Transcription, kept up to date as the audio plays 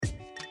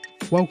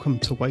Welcome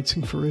to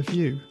Waiting for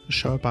Review, a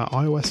show about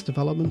iOS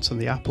development and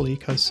the Apple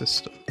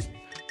ecosystem.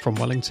 From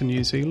Wellington,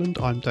 New Zealand,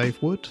 I'm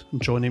Dave Wood, and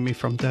joining me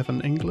from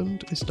Devon,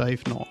 England is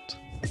Dave Knott.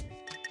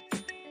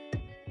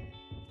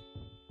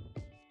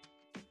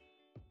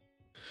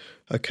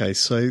 Okay,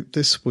 so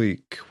this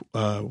week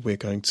we're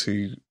going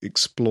to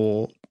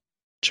explore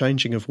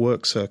changing of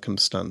work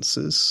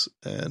circumstances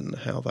and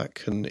how that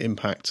can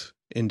impact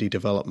indie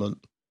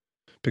development.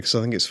 Because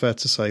I think it's fair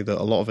to say that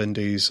a lot of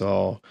indies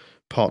are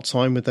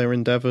part-time with their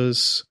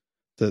endeavours,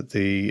 that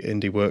the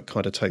indie work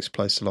kind of takes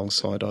place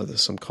alongside either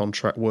some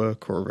contract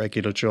work or a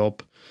regular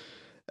job.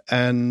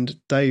 And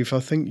Dave, I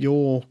think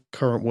your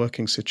current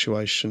working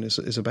situation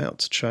is about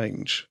to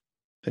change,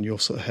 and you're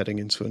sort of heading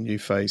into a new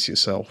phase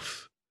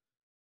yourself.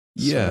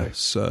 Yeah,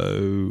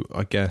 so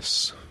I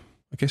guess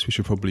we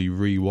should probably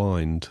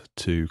rewind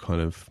to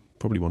kind of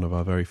probably one of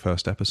our very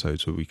first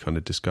episodes where we kind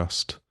of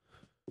discussed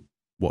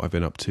what I've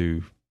been up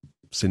to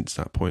since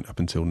that point up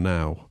until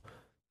now.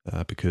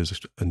 Because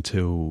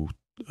until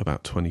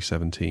about February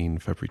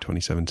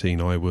 2017,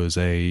 I was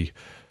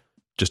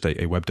just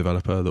a web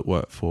developer that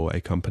worked for a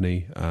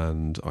company,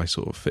 and I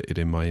sort of fitted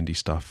in my indie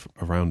stuff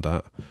around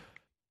that.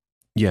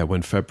 Yeah,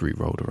 when February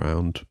rolled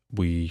around,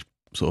 we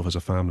sort of as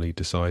a family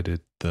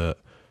decided that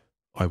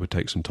I would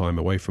take some time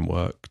away from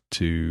work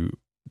to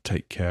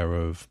take care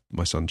of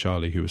my son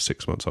Charlie, who was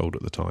 6 months old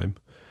at the time.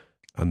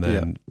 And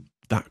then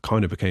that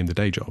kind of became the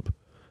day job.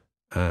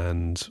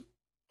 And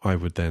I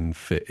would then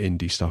fit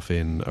indie stuff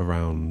in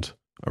around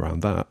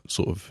that,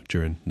 sort of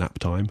during nap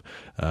time,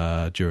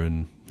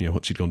 during,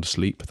 once you'd gone to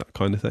sleep, that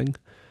kind of thing.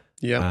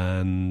 Yeah.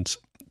 And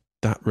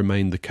that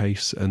remained the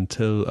case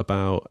until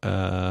about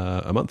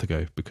a month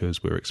ago,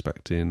 because we're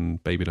expecting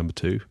baby number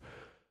 2.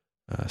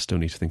 Still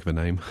need to think of a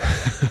name.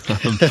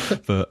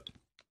 But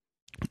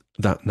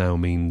that now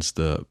means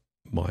that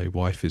my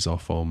wife is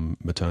off on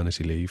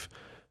maternity leave,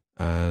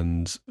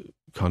 and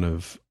kind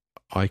of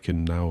I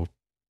can now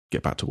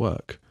get back to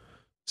work.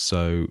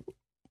 So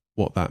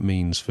what that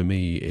means for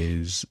me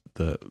is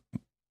that,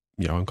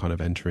 I'm kind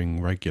of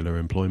entering regular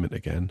employment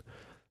again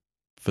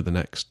for the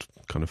next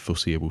kind of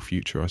foreseeable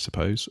future, I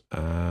suppose.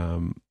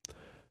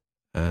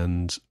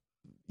 And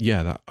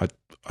yeah, that I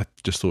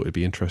just thought it'd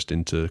be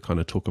interesting to kind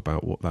of talk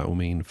about what that will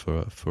mean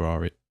for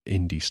our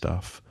indie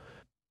stuff.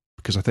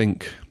 Because I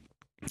think,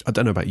 I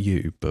don't know about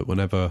you, but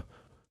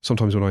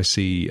sometimes when I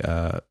see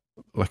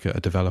like a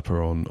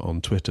developer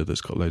on Twitter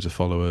that's got loads of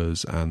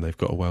followers and they've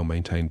got a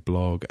well-maintained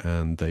blog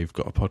and they've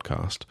got a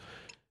podcast,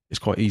 it's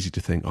quite easy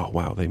to think, oh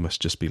wow, they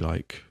must just be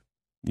like,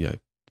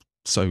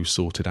 so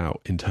sorted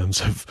out in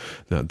terms of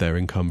their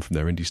income from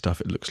their indie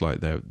stuff. It looks like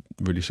they're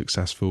really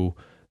successful.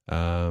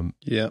 But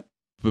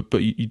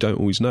you don't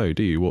always know,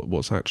 do you,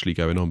 what's actually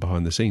going on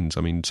behind the scenes?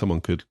 I mean,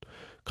 someone could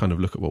kind of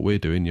look at what we're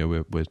doing.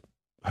 We're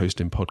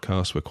hosting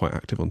podcasts, we're quite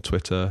active on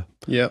Twitter.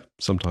 Yeah.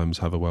 Sometimes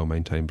have a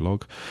well-maintained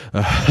blog,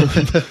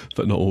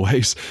 but not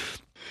always.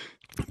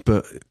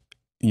 But,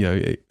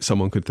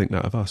 someone could think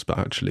that of us, but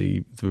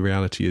actually the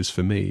reality is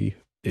for me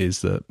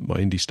is that my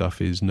indie stuff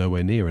is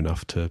nowhere near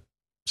enough to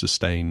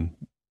sustain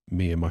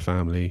me and my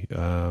family.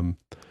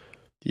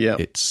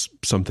 It's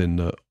something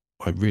that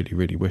I really,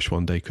 really wish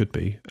one day could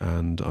be,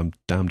 and I'm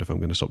damned if I'm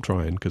going to stop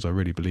trying, because I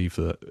really believe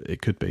that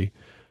it could be,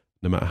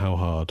 no matter how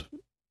hard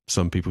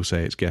some people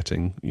say it's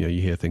getting. You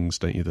hear things,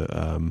 don't you,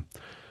 that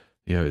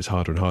it's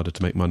harder and harder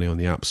to make money on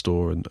the App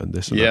Store and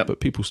this and that, but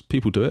people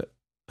do it.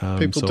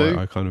 People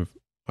do.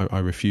 I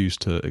refuse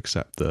to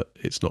accept that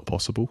it's not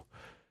possible.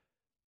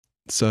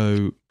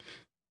 So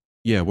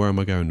yeah, where am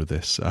I going with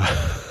this?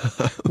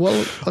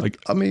 Well,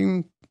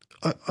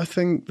 I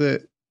think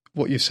that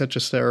what you said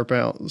just there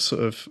about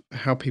sort of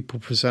how people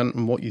present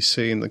and what you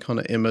see in the kind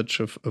of image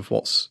of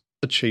what's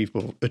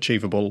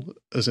achievable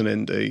as an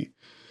indie.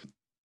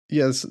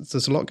 Yeah,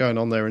 there's a lot going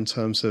on there in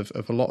terms of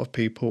a lot of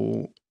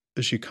people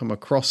as you come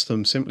across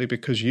them, simply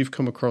because you've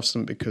come across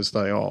them because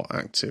they are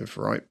active,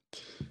 right?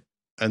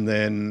 And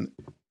then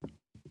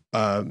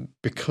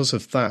because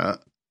of that,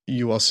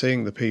 you are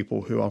seeing the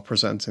people who are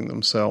presenting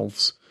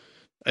themselves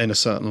in a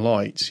certain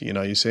light.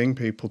 You're seeing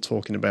people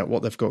talking about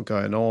what they've got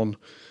going on,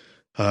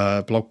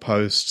 blog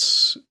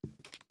posts,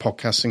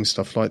 podcasting,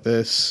 stuff like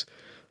this.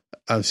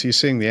 So you're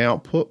seeing the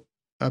output,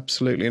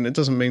 absolutely. And it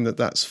doesn't mean that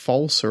that's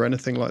false or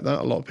anything like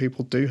that. A lot of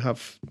people do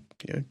have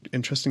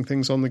interesting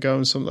things on the go,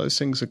 and some of those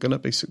things are going to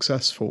be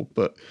successful,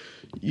 but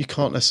you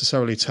can't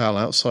necessarily tell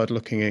outside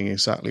looking in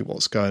exactly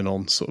what's going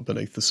on sort of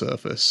beneath the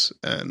surface.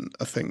 And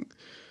I think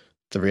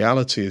the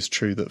reality is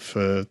true that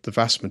for the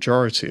vast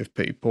majority of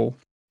people,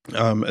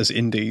 as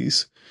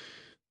indies,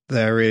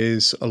 there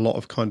is a lot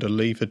of kind of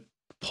lever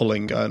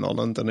pulling going on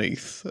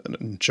underneath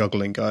and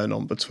juggling going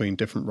on between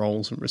different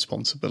roles and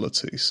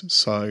responsibilities.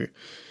 So,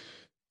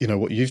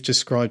 what you've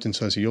described in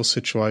terms of your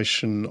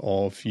situation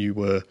of you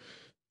were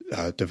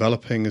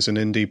developing as an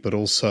indie, but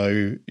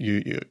also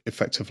you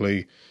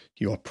effectively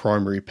you are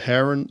primary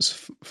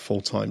parents,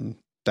 full-time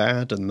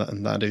dad, and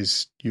that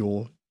is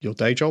your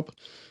day job.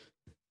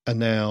 And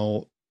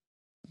now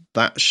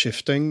that's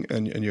shifting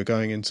and you're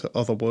going into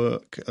other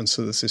work. And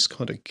so there's this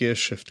kind of gear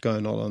shift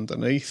going on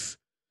underneath.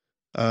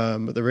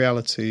 But the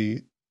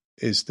reality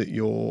is that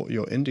your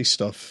indie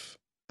stuff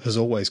has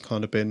always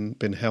kind of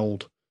been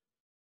held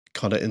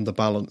kind of in the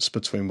balance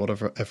between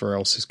whatever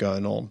else is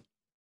going on.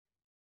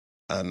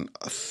 And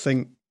I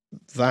think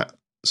that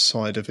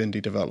side of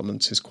indie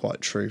development is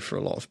quite true for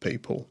a lot of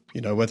people.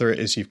 You know, whether it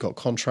is you've got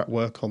contract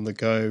work on the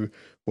go,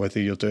 whether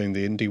you're doing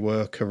the indie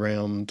work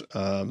around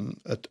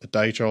a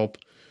day job,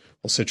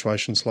 or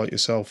situations like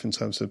yourself in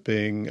terms of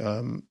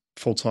being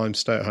full-time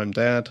stay-at-home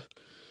dad,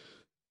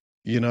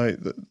 you know,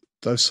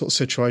 those sort of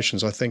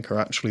situations I think are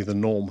actually the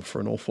norm for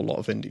an awful lot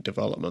of indie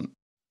development.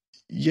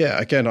 Yeah,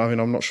 again, I mean,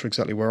 I'm not sure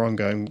exactly where I'm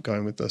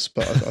going with this,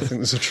 but I think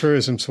there's a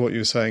truism to what you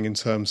were saying in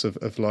terms of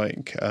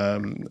like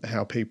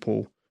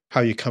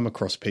how you come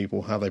across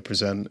people, how they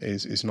present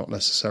is not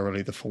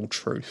necessarily the full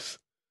truth.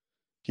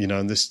 You know,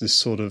 and this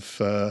sort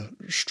of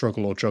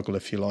struggle or juggle,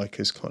 if you like,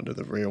 is kind of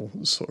the real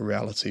sort of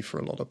reality for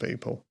a lot of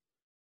people.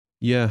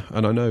 Yeah,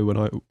 and I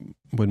know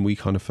when we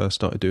kind of first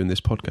started doing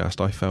this podcast,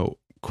 I felt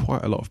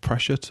quite a lot of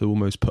pressure to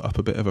almost put up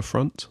a bit of a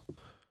front,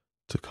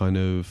 to kind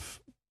of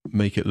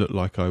make it look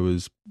like I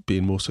was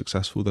being more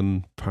successful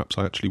than perhaps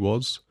I actually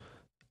was.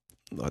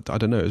 I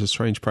don't know, it was a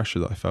strange pressure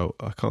that I felt.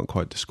 I can't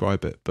quite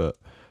describe it, but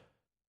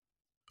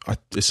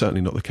it's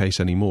certainly not the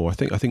case anymore. I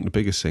think the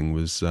biggest thing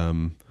was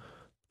the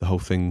whole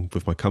thing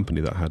with my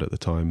company that I had at the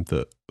time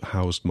that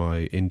housed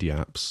my indie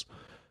apps.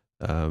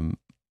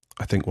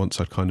 I think once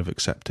I'd kind of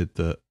accepted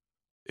that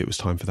it was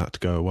time for that to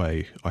go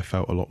away, I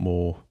felt a lot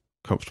more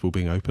comfortable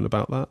being open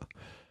about that.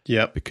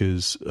 Yeah,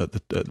 because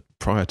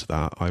prior to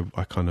that,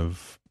 I kind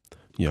of,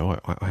 you know,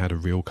 I had a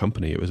real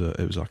company. It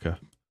was like a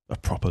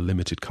proper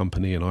limited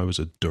company, and I was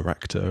a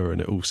director, and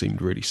it all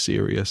seemed really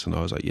serious. And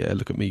I was like, yeah,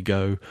 look at me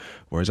go.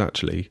 Whereas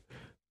actually,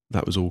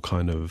 that was all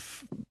kind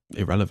of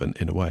irrelevant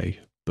in a way.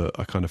 But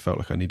I kind of felt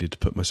like I needed to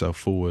put myself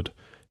forward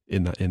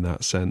in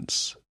that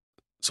sense,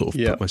 sort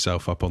of put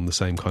myself up on the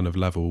same kind of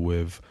level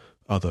with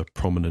other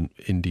prominent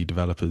indie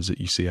developers that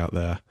you see out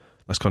there.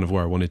 That's kind of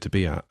where I wanted to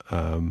be at.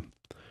 And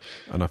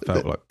I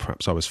felt like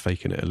perhaps I was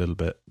faking it a little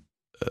bit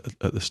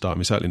at the start. I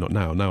mean, certainly not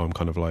now. Now I'm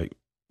kind of like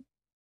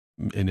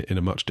in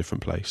a much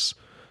different place.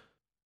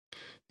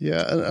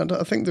 Yeah, and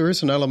I think there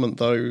is an element,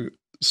 though,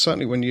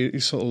 certainly when you're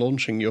sort of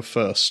launching your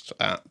first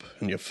app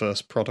and your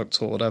first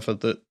product or whatever,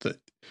 that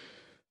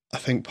I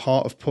think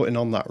part of putting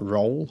on that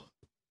role,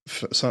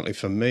 certainly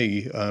for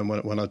me,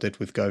 when I did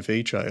with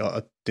GoVJ,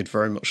 I did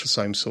very much the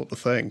same sort of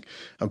thing.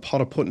 And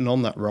part of putting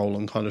on that role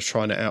and kind of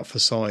trying to out for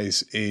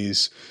size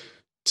is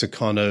to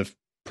kind of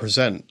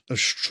present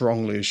as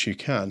strongly as you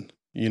can.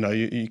 You know,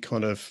 you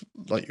kind of,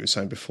 like you were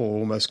saying before,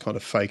 almost kind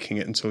of faking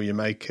it until you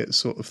make it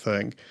sort of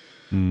thing.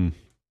 Mm.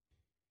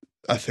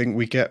 I think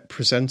we get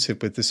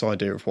presented with this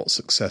idea of what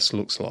success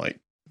looks like.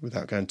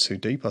 Without going too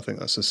deep, I think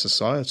that's a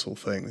societal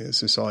thing.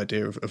 There's this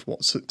idea of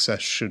what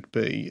success should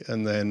be,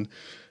 and then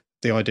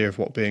the idea of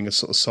what being a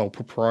sort of sole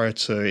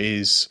proprietor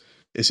is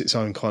its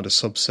own kind of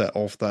subset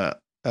of that.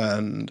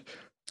 And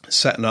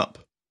setting up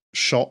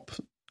shop,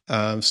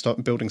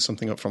 start building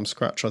something up from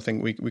scratch, I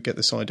think we get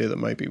this idea that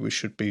maybe we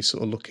should be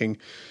sort of looking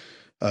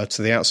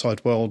to the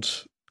outside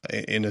world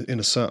in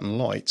a certain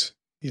light.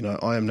 You know,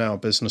 I am now a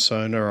business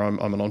owner, I'm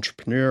an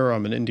entrepreneur,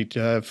 I'm an indie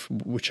dev,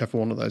 whichever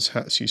one of those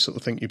hats you sort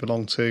of think you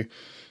belong to,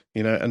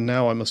 you know, and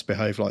now I must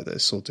behave like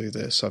this or do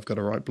this. I've got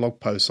to write blog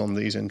posts on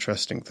these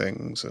interesting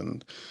things,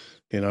 and,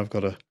 you know, I've got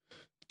to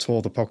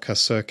tour the podcast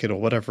circuit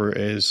or whatever it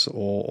is,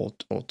 or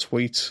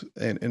tweet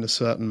in a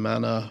certain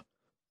manner.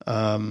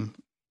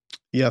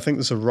 Yeah, I think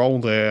there's a role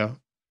there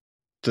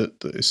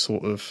that is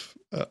sort of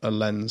a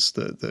lens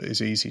that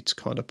is easy to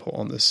kind of put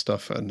on this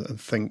stuff and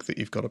think that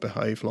you've got to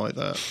behave like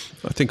that.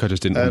 I think I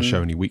just didn't want to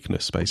show any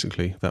weakness,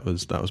 basically. That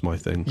was my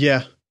thing.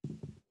 Yeah.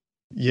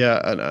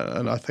 Yeah,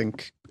 and I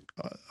think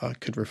I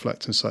could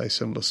reflect and say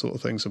similar sort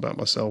of things about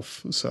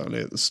myself, certainly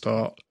at the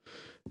start.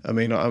 I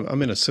mean,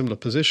 I'm in a similar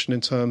position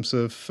in terms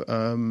of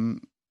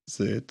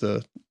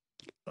the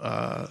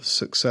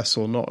success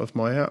or not of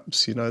my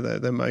apps. You know,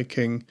 they're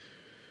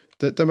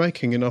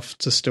making enough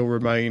to still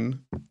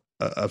remain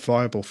a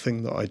viable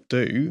thing that I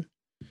do,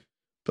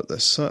 but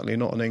there's certainly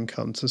not an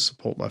income to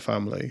support my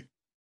family.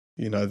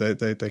 You know,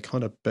 they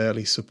kind of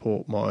barely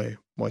support my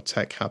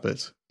tech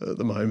habit at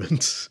the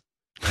moment.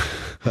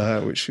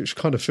 Which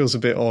kind of feels a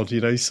bit odd,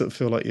 you know. You sort of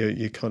feel like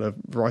you're kind of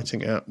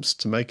writing apps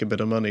to make a bit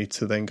of money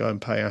to then go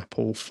and pay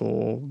Apple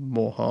for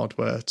more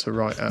hardware to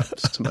write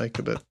apps to make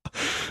a bit.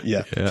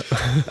 Yeah.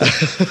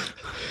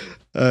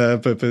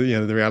 But you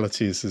know, the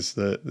reality is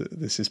that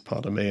this is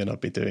part of me, and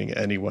I'd be doing it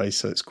anyway.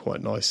 So it's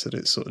quite nice that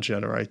it's sort of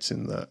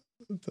generating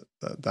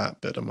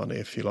that bit of money,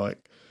 if you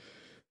like.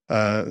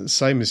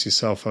 Same as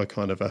yourself, I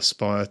kind of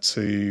aspire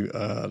to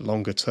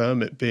longer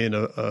term it being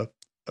a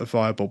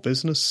viable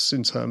business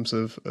in terms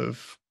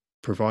of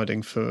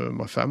providing for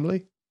my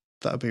family.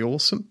 That'd be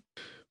awesome.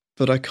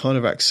 But I kind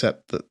of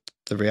accept that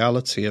the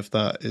reality of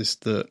that is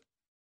that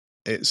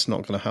it's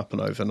not going to happen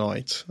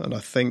overnight. And I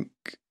think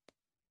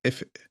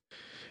if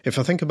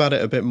I think about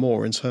it a bit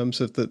more in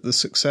terms of the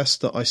success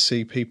that I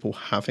see people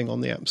having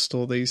on the App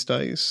Store these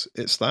days,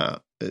 it's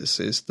that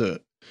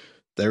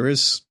there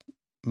is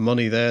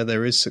money there.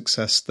 There is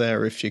success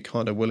there if you're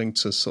kind of willing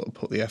to sort of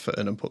put the effort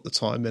in and put the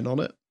time in on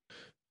it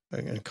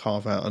and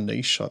carve out a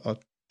niche. I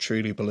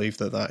truly believe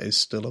that is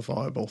still a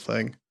viable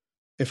thing.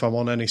 If I'm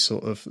on any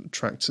sort of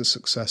track to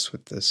success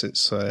with this,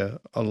 it's a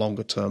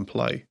longer term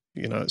play.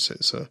 You know,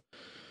 it's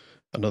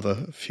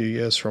another few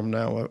years from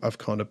now. I've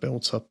kind of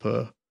built up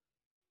a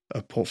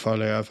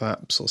portfolio of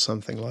apps or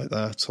something like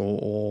that,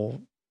 or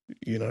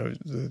you know,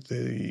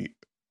 the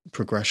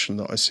progression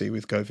that I see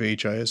with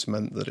GoVJ has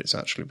meant that it's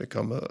actually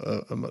become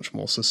a much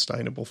more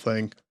sustainable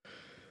thing.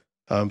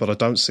 But I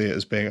don't see it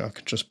as being I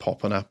could just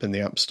pop an app in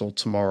the App Store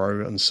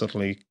tomorrow and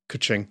suddenly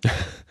ka-ching.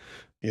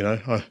 You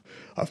know,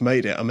 I've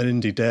made it. I'm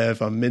an indie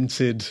dev. I'm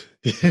minted.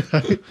 You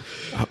know?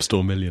 App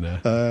Store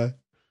millionaire.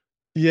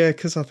 Yeah,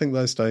 because I think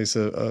those days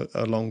are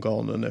long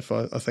gone. And if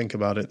I think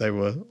about it, they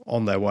were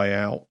on their way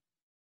out,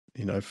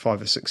 you know,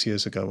 5 or 6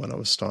 years ago when I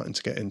was starting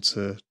to get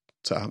into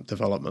app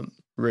development,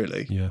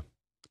 really. Yeah.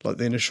 Like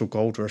the initial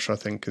gold rush, I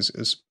think,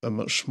 is a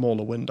much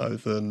smaller window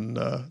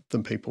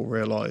than people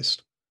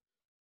realised.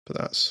 But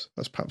that's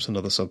perhaps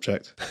another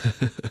subject.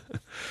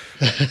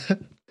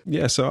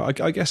 Yeah, so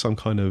I guess I'm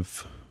kind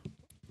of,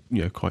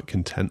 you know, quite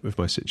content with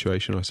my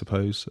situation, I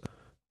suppose,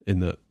 in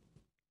that,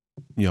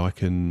 you know, I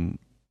can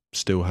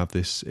still have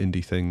this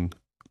indie thing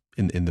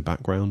in the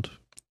background.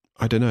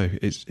 I don't know.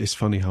 It's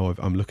funny how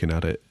I'm looking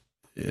at it.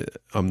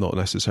 I'm not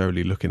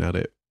necessarily looking at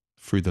it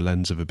through the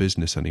lens of a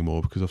business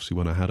anymore, because obviously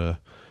when I had a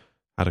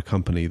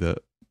company that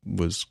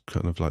was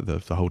kind of like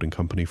the holding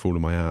company for all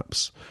of my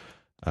apps,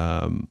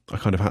 I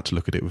kind of had to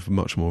look at it with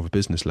much more of a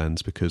business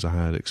lens, because I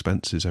had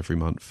expenses every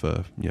month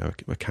for, you know,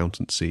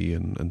 accountancy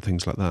and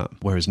things like that.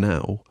 Whereas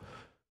now,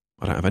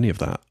 I don't have any of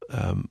that.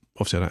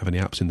 Obviously, I don't have any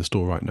apps in the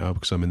store right now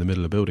because I'm in the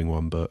middle of building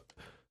one, but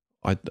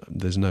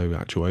there's no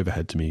actual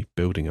overhead to me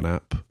building an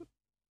app.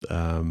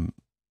 You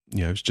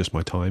know, it's just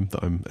my time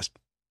that I'm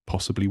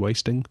possibly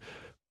wasting,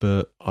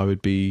 but I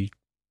would be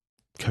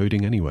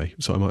coding anyway,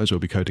 so I might as well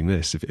be coding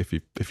this if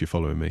you're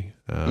following me.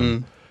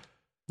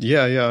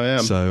 Yeah, I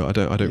am. So I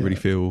don't really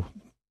feel.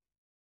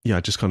 Yeah,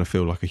 I just kind of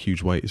feel like a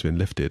huge weight has been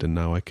lifted, and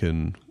now I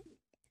can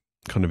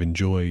kind of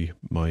enjoy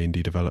my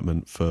indie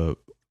development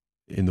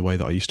in the way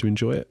that I used to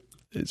enjoy it.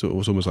 It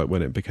was almost like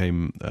when it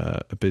became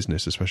a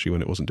business, especially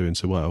when it wasn't doing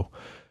so well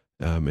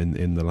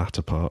in the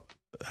latter part.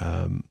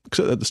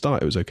 Because at the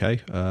start it was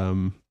okay.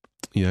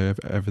 You know,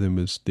 everything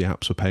was, the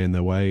apps were paying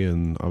their way,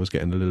 and I was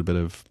getting a little bit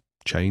of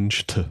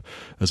change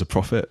as a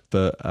profit.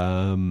 But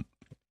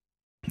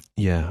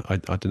yeah, I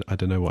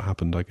don't know what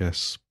happened. I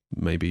guess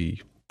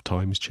maybe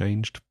times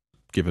changed,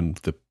 given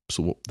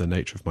the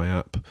nature of my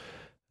app.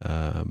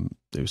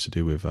 It was to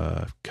do with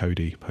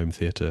Kodi home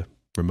theater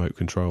remote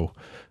control.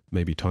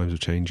 Maybe times are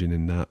changing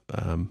in that.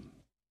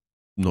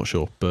 Not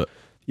sure, but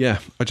yeah,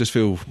 I just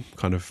feel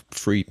kind of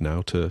freed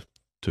now to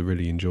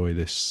really enjoy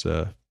this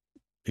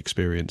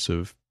experience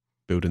of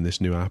building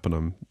this new app, and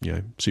I'm, you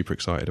know, super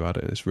excited about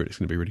it. It's going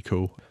to be really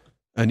cool.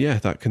 And yeah,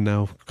 that can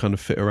now kind of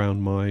fit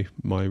around my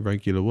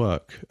regular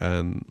work.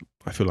 And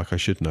I feel like I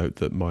should note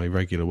that my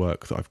regular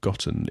work that I've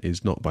gotten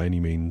is not by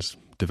any means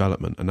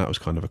development, and that was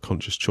kind of a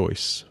conscious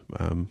choice,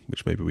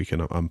 which maybe we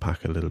can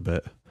unpack a little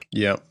bit.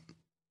 Yeah.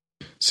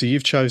 So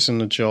you've chosen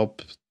a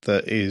job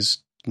that is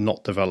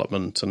not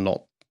development and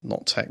not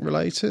tech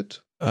related?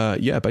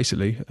 Yeah,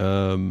 basically.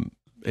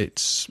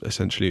 It's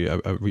essentially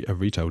a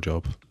retail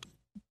job.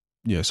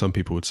 You know, some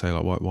people would say,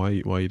 like, why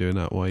are you doing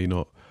that? Why are you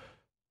not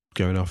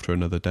going after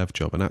another dev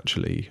job? And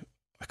actually,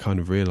 I kind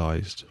of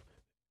realised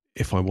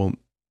if I want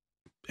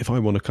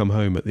to come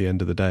home at the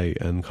end of the day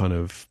and kind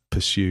of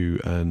pursue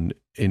an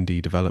indie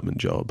development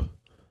job,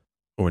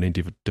 or an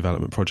indie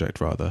development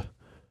project rather,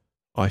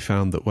 I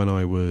found that when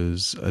I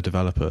was a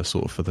developer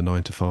sort of for the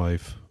 9 to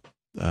 5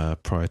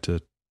 prior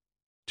to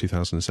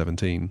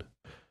 2017,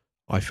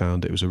 I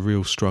found it was a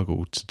real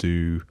struggle to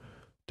do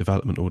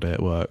development all day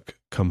at work,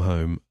 come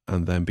home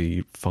and then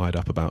be fired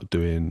up about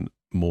doing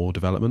more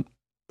development,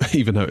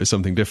 even though it was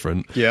something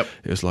different. Yep.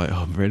 It was like,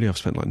 oh, really? I've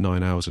spent like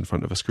 9 hours in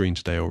front of a screen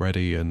today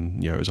already,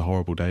 and, you know, it was a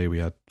horrible day. We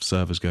had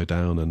servers go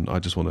down and I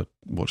just want to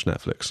watch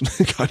Netflix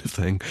kind of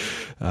thing.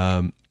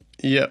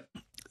 Yep.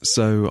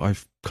 So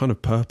I've kind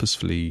of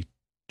purposefully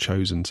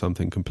chosen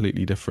something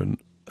completely different.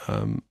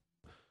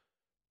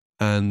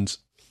 And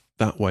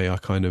that way I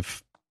kind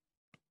of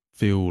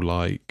feel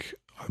like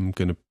I'm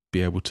going to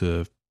be able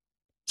to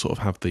sort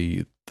of have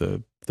the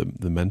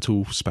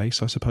mental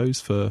space, I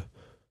suppose, for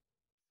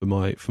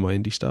my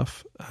indie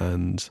stuff.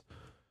 And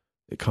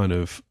it kind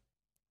of,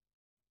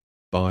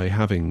 by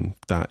having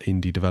that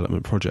indie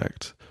development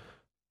project,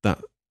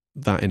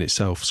 that in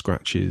itself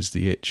scratches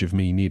the itch of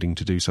me needing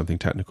to do something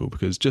technical,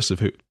 because just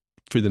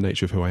through the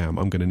nature of who I am,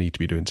 I'm going to need to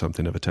be doing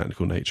something of a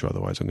technical nature,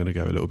 otherwise I'm going to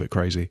go a little bit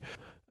crazy.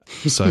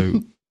 So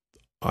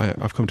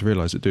I've come to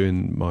realise that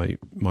doing my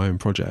own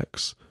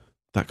projects,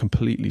 that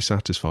completely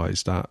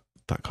satisfies that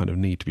kind of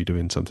need to be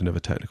doing something of a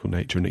technical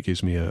nature, and it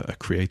gives me a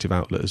creative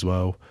outlet as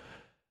well.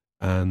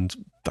 And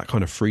that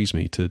kind of frees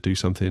me to do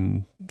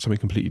something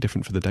completely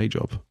different for the day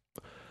job.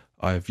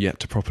 I've yet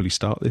to properly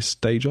start this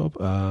day job,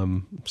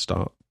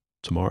 start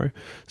tomorrow,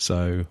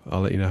 so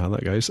I'll let you know how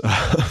that goes.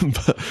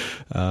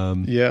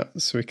 Yeah,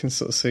 so we can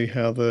sort of see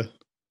how the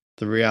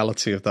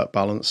reality of that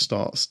balance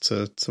starts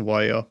to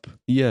weigh up.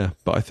 Yeah,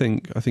 but I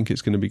think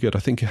it's going to be good. I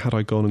think had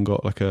I gone and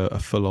got like a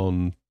full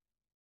on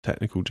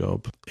technical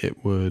job,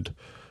 it would.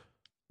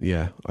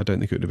 Yeah, I don't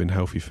think it would have been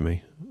healthy for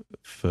me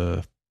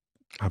for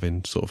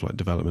having sort of like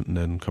development and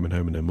then coming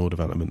home and then more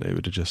development. It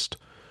would have just,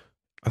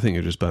 I think it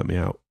would just burnt me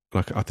out.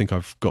 Like, I think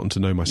I've gotten to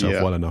know myself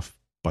well enough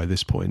by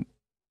this point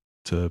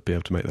to be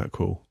able to make that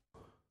call.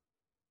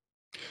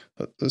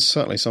 That's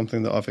certainly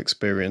something that I've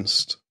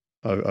experienced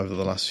over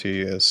the last few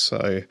years.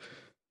 So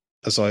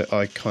as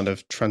I kind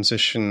of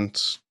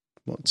transitioned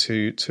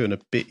two and a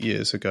bit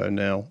years ago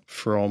now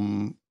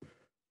from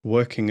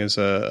working as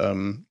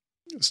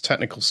it's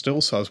technical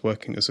still, so I was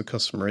working as a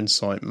customer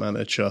insight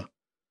manager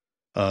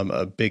at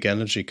a big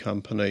energy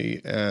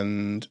company,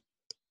 and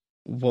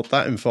what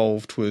that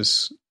involved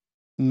was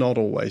not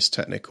always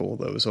technical.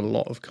 There was a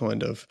lot of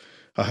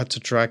I had to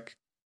drag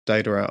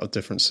data out of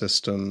different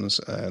systems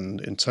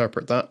and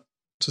interpret that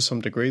to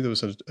some degree. There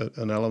was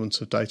an element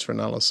of data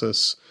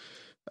analysis.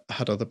 I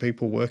had other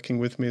people working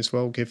with me as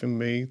well, giving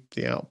me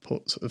the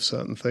output of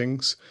certain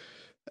things,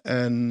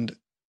 and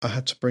I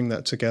had to bring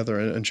that together.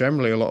 And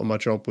generally, a lot of my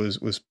job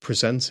was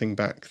presenting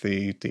back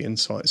the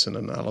insights and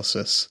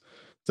analysis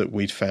that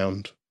we'd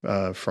found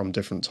from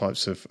different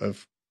types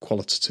of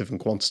qualitative and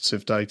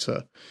quantitative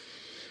data.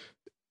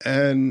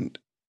 And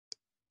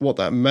what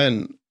that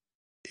meant,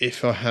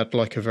 if I had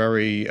like a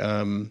very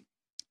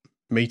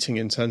meeting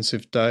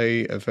intensive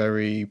day, a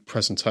very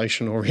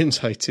presentation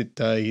orientated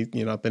day,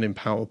 I've been in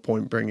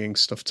PowerPoint bringing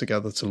stuff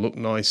together to look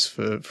nice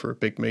for a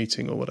big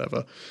meeting or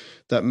whatever,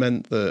 that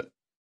meant that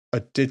I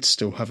did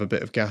still have a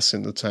bit of gas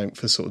in the tank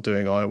for sort of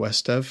doing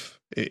iOS dev.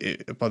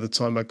 By the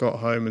time I got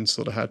home and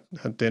sort of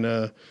had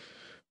dinner,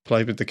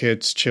 played with the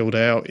kids, chilled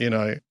out,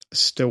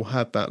 still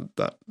had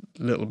that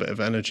little bit of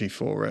energy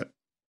for it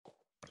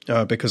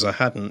because I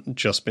hadn't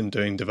just been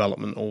doing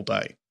development all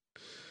day.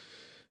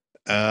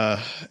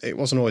 It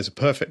wasn't always a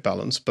perfect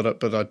balance,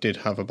 but I did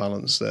have a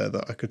balance there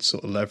that I could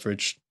sort of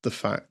leverage the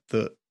fact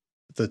that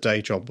the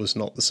day job was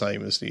not the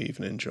same as the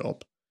evening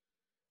job.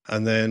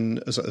 And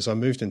then as I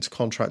moved into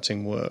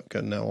contracting work,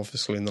 and now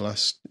obviously in the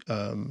last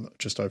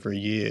just over a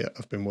year,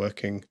 I've been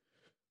working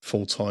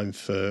full-time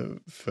for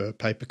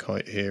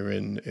Paperkite here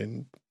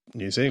in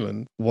New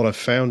Zealand. What I've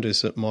found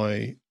is that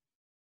my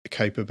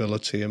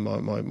capability and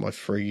my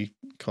free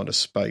kind of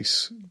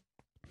space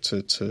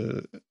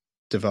to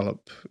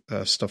develop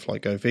stuff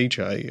like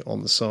GoVJ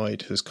on the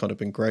side has kind of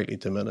been greatly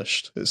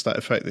diminished. It's that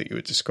effect that you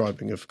were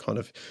describing of kind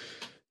of,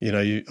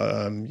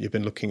 you've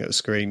been looking at a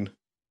screen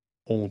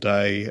all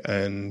day,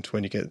 and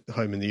when you get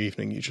home in the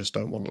evening, you just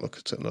don't want to look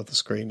at another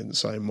screen in the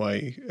same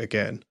way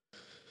again.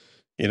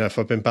 If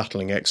I've been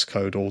battling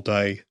Xcode all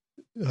day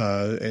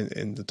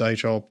in the day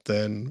job,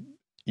 then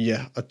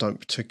I don't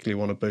particularly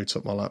want to boot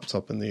up my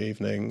laptop in the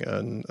evening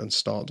and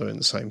start doing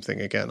the same thing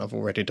again. I've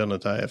already done a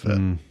day of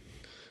it.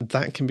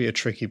 That can be a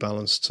tricky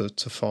balance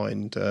to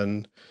find.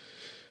 And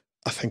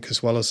I think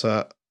as well as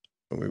that,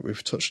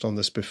 we've touched on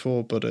this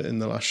before, but in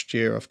the last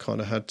year, I've kind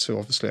of had to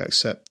obviously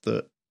accept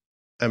that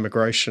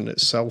emigration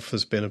itself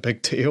has been a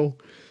big deal.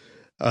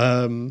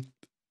 And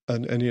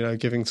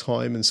giving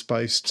time and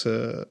space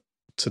to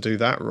do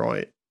that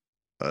right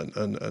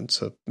and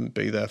to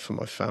be there for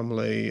my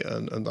family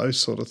and those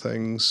sort of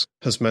things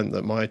has meant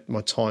that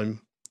my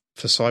time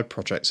for side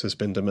projects has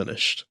been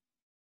diminished.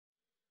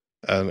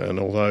 And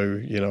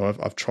although,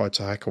 I've tried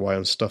to hack away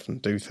on stuff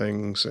and do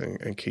things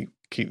and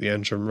keep the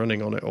engine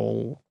running on it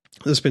all,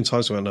 there's been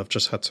times when I've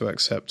just had to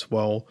accept,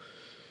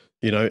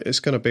 it's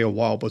going to be a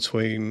while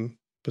between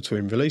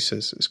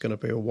releases. It's going to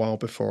be a while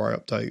before I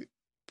update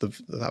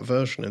that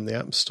version in the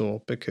App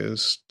Store,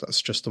 because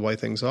that's just the way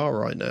things are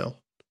right now.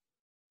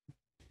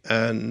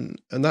 And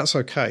that's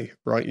okay,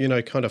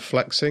 right? Kind of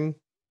flexing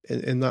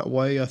in that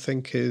way, I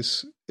think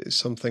is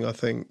something. I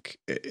think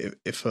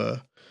if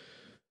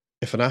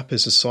an app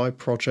is a side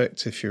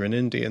project, if you're an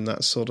indie in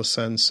that sort of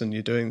sense, and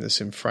you're doing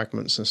this in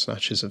fragments and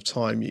snatches of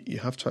time, you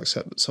have to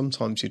accept that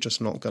sometimes you're just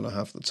not going to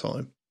have the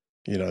time.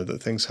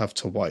 That things have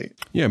to wait.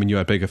 Yeah, I mean, you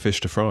had bigger fish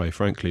to fry,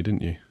 frankly,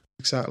 didn't you?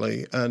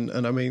 Exactly.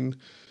 And I mean,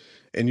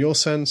 in your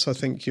sense, I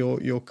think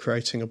you're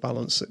creating a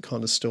balance that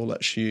kind of still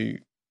lets you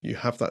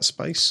have that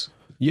space.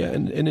 Yeah,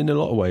 and in a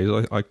lot of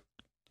ways,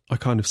 I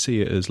kind of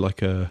see it as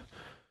like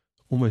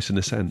almost in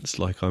a sense,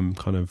 like I'm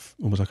kind of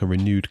almost like a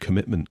renewed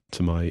commitment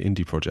to my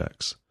indie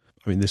projects.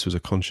 I mean, this was a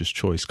conscious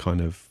choice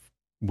kind of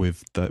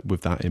with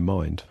that in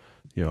mind.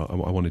 I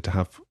wanted to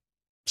have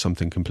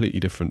something completely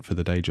different for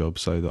the day job,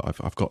 so that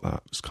I've got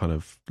that kind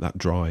of that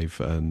drive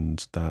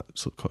and that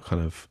sort of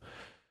kind of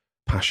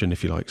passion,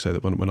 if you like, so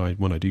that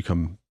when I do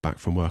come back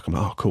from work, I'm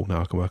like, oh cool,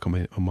 now I can work on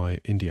my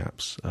indie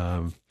apps.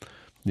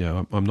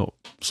 I'm not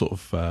sort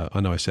of I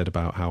know I said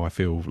about how I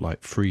feel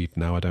like freed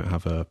now. I don't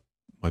have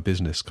my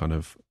business kind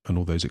of and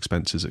all those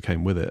expenses that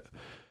came with it,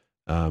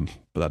 but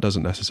that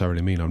doesn't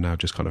necessarily mean I'm now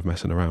just kind of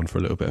messing around for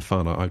a little bit of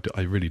fun.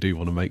 I really do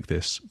want to make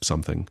this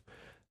something.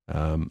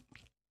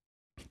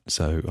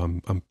 So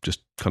I'm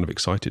just kind of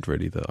excited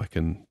really that I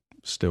can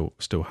still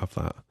have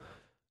that.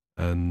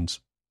 And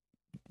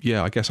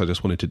yeah, I guess I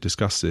just wanted to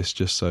discuss this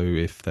just so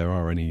if there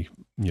are any,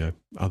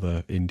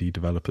 other indie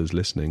developers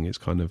listening, it's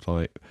kind of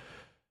like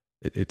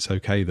it's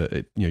okay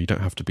that you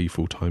don't have to be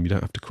full time, you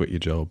don't have to quit your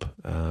job,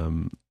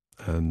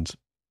 and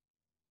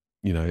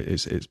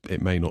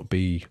it may not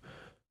be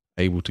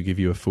able to give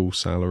you a full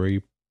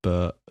salary,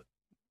 but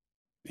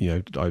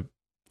I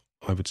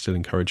would still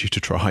encourage you to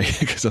try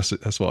because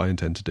that's what I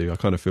intend to do.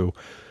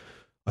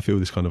 I feel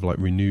this kind of like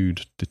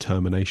renewed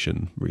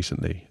determination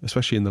recently,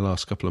 especially in the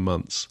last couple of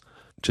months,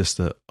 just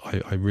that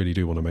I really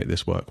do want to make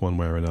this work one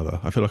way or another.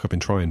 I feel like I've been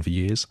trying for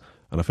years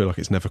and I feel like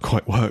it's never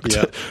quite worked.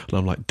 Yeah. And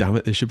I'm like, damn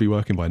it, this should be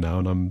working by now.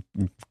 And I'm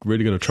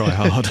really going to try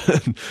hard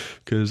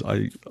because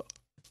I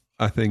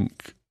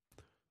think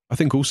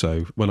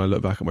also when I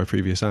look back at my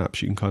previous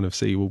apps, you can kind of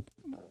see, well,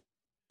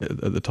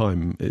 at the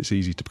time it's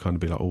easy to kind of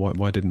be like, well,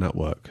 why didn't that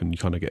work? And you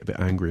kind of get a bit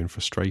angry and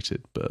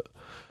frustrated. But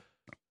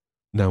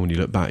now when you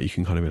look back, you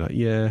can kind of be like,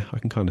 yeah, I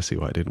can kind of see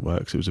why it didn't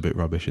work. So it was a bit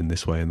rubbish in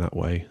this way and that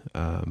way.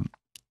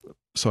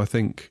 So I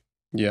think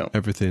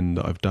everything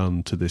that I've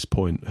done to this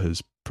point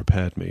has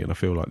prepared me, and I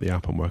feel like the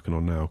app I'm working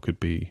on now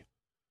could be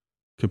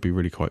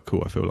really quite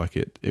cool. I feel like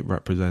it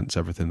represents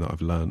everything that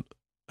I've learnt,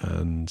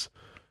 and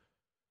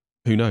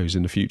who knows,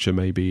 in the future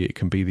maybe it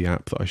can be the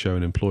app that I show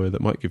an employer that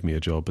might give me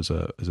a job as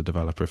a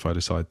developer if I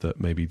decide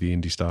that maybe the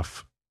indie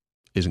stuff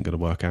isn't going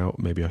to work out.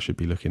 Maybe I should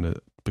be looking at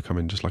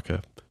becoming just like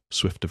a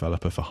Swift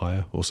developer for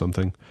hire or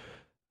something.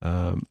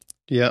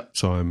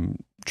 So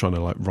I'm trying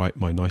to like write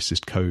my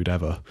nicest code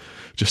ever,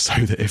 just so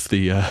that if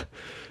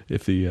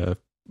the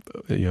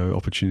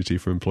opportunity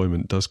for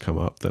employment does come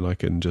up, then I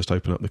can just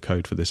open up the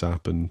code for this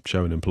app and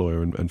show an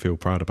employer and feel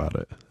proud about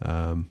it.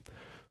 And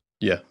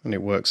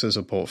it works as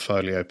a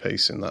portfolio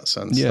piece in that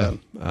sense. Yeah.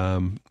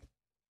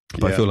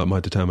 But I feel like my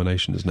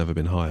determination has never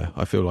been higher.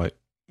 I feel like,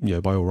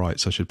 by all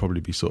rights, I should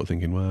probably be sort of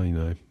thinking, well,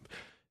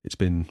 it's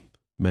been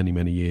many,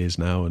 many years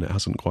now and it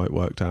hasn't quite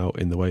worked out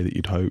in the way that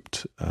you'd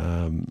hoped.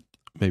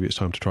 Maybe it's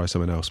time to try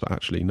something else, but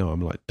actually, no,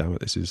 I'm like, damn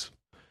it,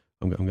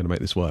 I'm going to make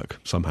this work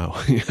somehow.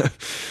 I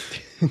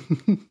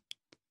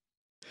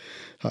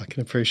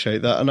can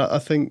appreciate that. And I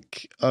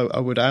think I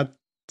would add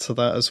to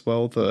that as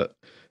well that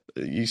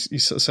you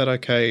sort of said,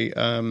 okay,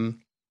 I'm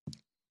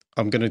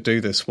going to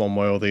do this one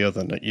way or the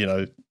other.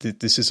 And,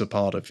 this is a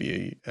part of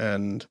you,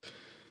 and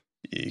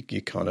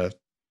you kind of,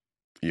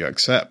 you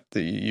accept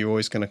that you're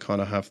always going to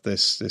kind of have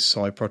this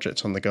side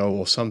project on the go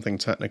or something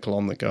technical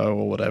on the go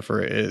or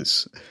whatever it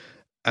is.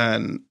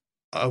 And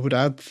I would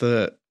add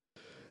that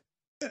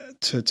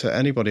to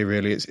anybody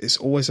really, it's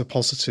always a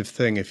positive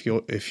thing if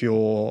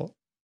your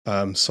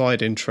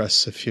side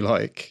interests, if you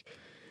like,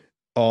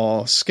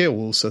 are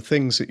skills, are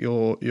things that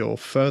you're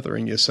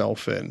furthering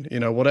yourself in.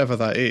 Whatever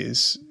that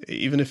is,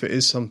 even if it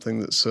is something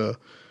that's a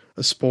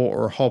sport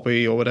or a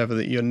hobby or whatever,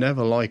 that you're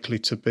never likely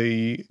to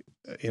be,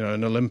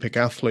 an Olympic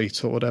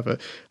athlete or whatever.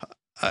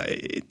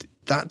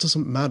 That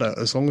doesn't matter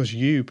as long as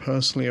you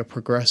personally are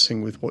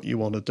progressing with what you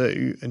want to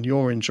do and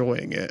you're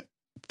enjoying it.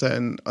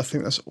 Then I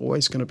think that's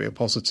always going to be a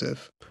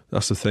positive.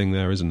 That's the thing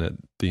there, isn't it?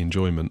 The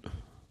enjoyment.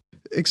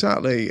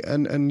 Exactly.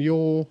 And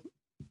your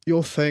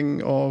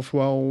thing of,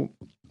 well,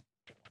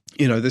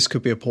 this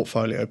could be a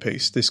portfolio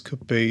piece. This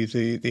could be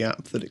the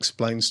app that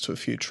explains to a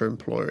future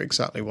employer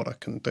exactly what I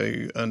can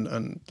do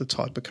and the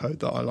type of code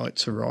that I like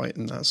to write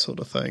and that sort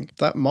of thing.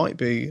 That might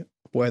be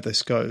where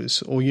this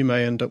goes. Or you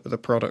may end up with a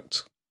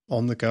product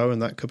on the go and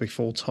that could be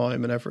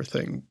full-time and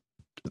everything.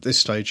 At this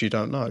stage, you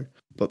don't know.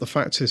 But the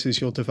fact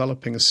is you're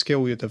developing a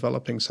skill, you're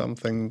developing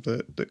something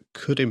that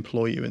could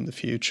employ you in the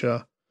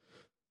future,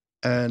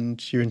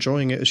 and you're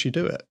enjoying it as you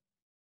do it.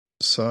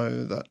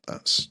 So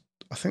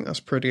I think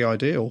that's pretty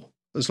ideal.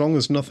 As long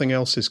as nothing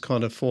else is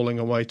kind of falling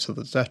away to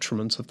the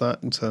detriment of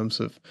that in terms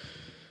of,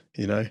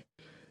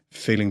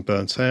 feeling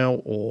burnt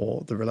out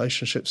or the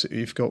relationships that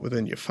you've got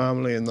within your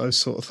family and those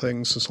sort of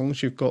things, as long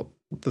as you've got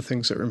the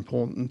things that are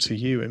important to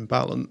you in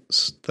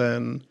balance,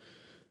 then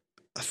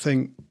I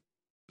think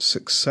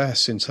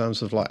success in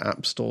terms of like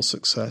App Store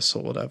success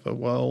or whatever,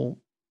 well,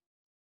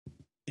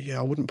 yeah,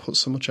 I wouldn't put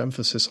so much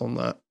emphasis on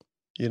that.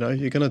 You're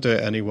going to do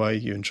it anyway.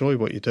 You enjoy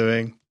what you're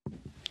doing.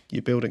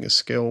 You're building a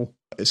skill.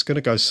 It's going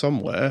to go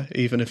somewhere,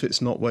 even if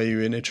it's not where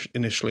you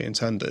initially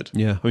intended.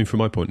 Yeah, I mean, from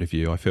my point of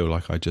view, I feel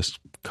like I just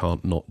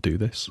can't not do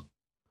this.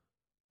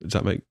 Does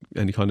that make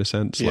any kind of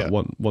sense? Yeah.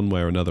 Like one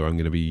way or another, I'm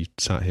going to be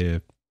sat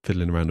here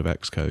fiddling around with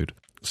Xcode.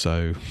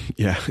 So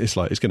yeah, it's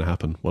like, it's going to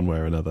happen one way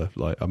or another.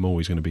 Like I'm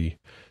always going to be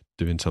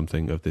doing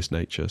something of this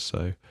nature.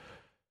 So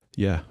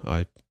yeah,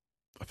 I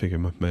think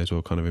I may as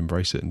well kind of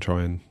embrace it and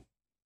try and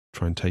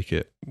take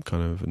it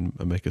kind of and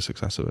make a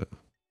success of it.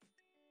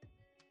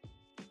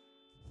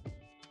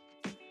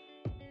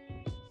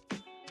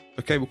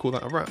 Okay, we'll call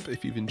that a wrap.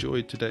 If you've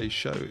enjoyed today's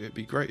show, it'd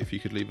be great if you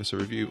could leave us a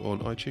review on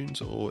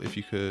iTunes, or if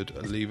you could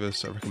leave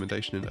us a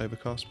recommendation in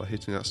Overcast by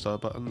hitting that star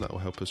button. That will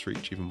help us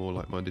reach even more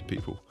like-minded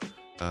people.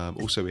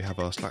 Also, we have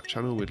our Slack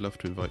channel. We'd love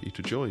to invite you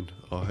to join.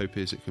 Our hope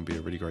is it can be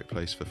a really great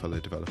place for fellow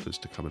developers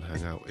to come and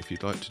hang out. If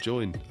you'd like to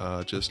join,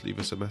 just leave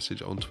us a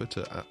message on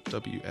Twitter at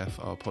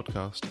WFR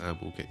Podcast and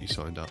we'll get you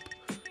signed up.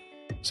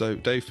 So,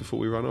 Dave, before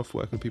we run off,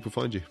 where can people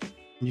find you?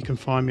 You can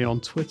find me on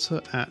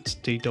Twitter at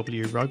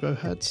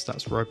DWRoboheads.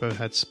 That's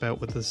Roboheads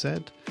spelt with a Z.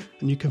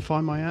 And you can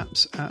find my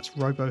apps at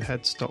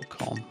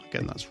roboheads.com.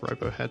 Again, that's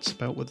Roboheads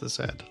spelt with a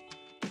Z.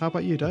 How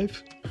about you,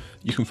 Dave?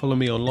 You can follow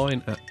me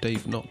online at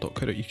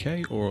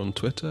davenot.co.uk or on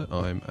Twitter,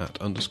 I'm at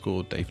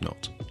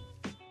 _DaveNot.